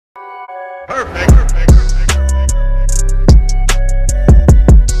Perfect.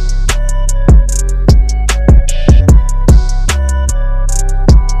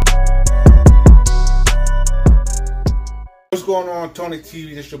 What's going on, Tony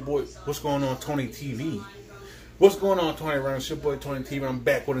TV? This your boy. What's going on, Tony TV? What's going on, Tony Ronys? It's your boy, Tony TV. I'm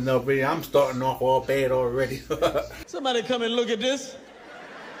back with another video. I'm starting off all bad already. Somebody come and look at this.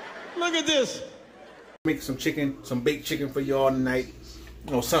 Look at this. Make some chicken, some baked chicken for y'all tonight.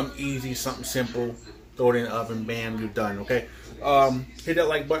 You know, something easy, something simple. Throw it in the oven, bam, you're done, okay? Hit that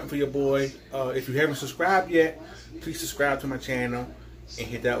like button for your boy. If you haven't subscribed yet, please subscribe to my channel and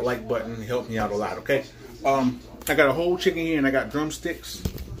hit that like button. It helps me out a lot, okay? I got a whole chicken here and I got drumsticks.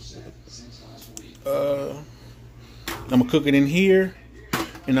 I'm gonna cook it in here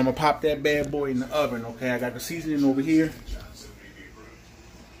and I'm gonna pop that bad boy in the oven, okay? I got the seasoning over here.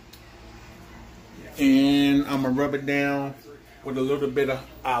 And I'm gonna rub it down with a little bit of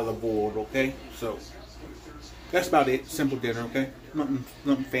olive oil, okay? So that's about it. Simple dinner, okay? Nothing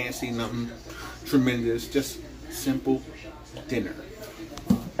fancy, nothing tremendous, just simple dinner.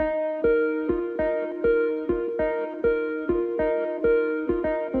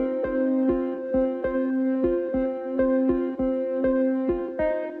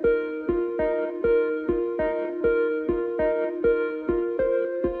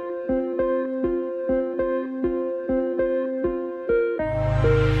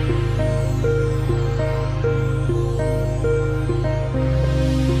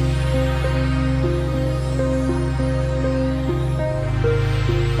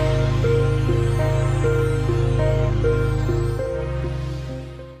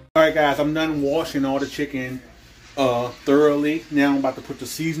 Alright guys, I'm done washing all the chicken thoroughly. Now I'm about to put the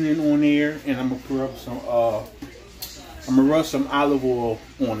seasoning on there and I'm gonna rub some olive oil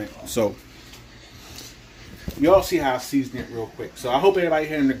on it. So y'all see how I season it real quick. So I hope everybody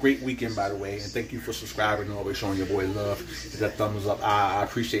having a great weekend, by the way, and thank you for subscribing and always showing your boy love. Hit that thumbs up. I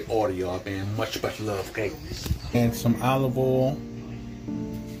appreciate all of y'all, man. Much love, okay? And some olive oil.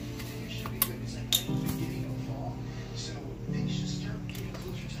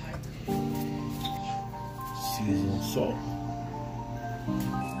 Seasoned salt.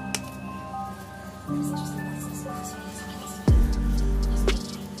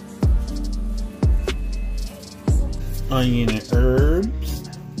 Onion and herbs.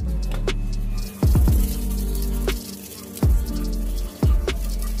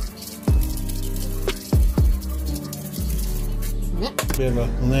 Bit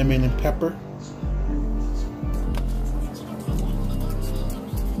of lemon and pepper.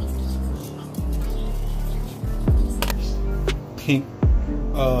 Pink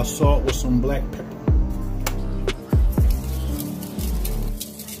salt with some black pepper.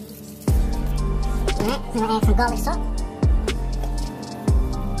 Alright, I'm gonna add some garlic salt.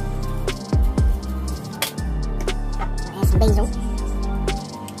 Add some basil.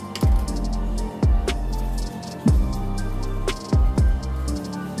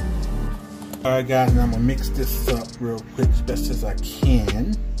 Alright guys, now I'm gonna mix this up real quick as best as I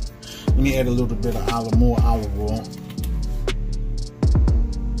can. Let me add a little bit of more olive oil.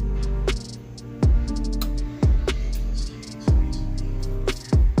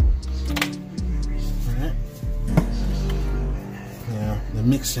 Alright. Now the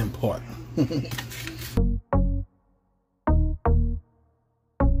mixing part.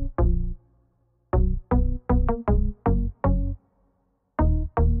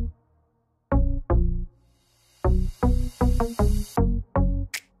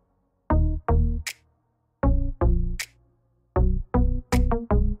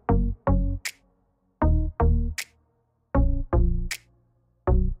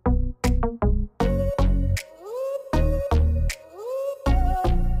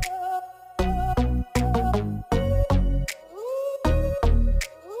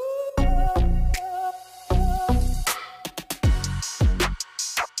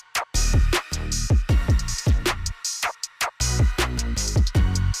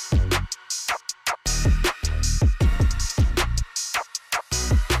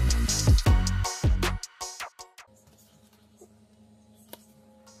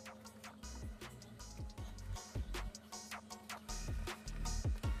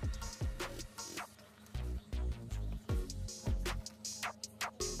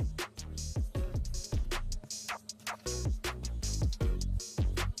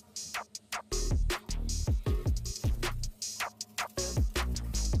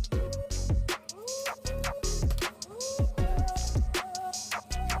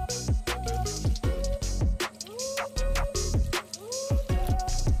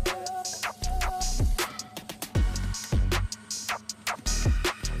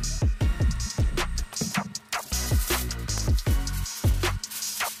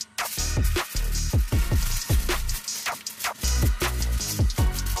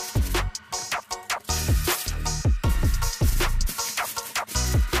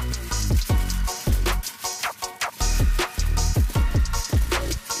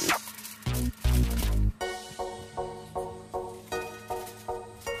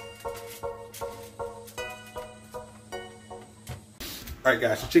 Alright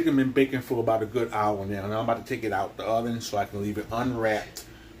guys, the chicken been baking for about a good hour now, and I'm about to take it out the oven so I can leave it unwrapped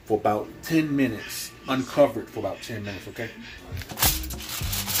for about 10 minutes, uncovered for about 10 minutes, okay?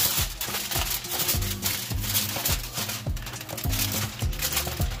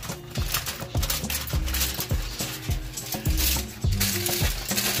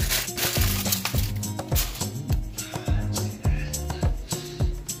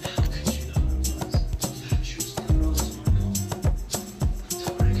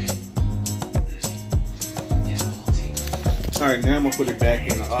 Alright, now I'm gonna put it back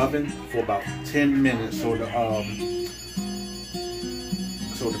in the oven for about 10 minutes so the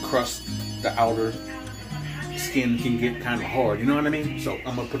crust, the outer skin can get kind of hard, you know what I mean? So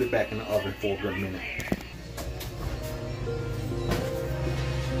I'm gonna put it back in the oven for a good minute.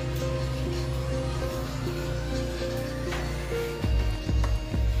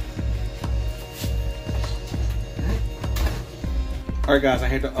 Alright guys, I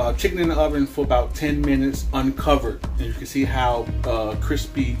had the chicken in the oven for about 10 minutes uncovered, and you can see how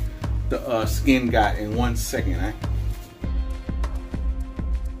crispy the skin got in 1 second.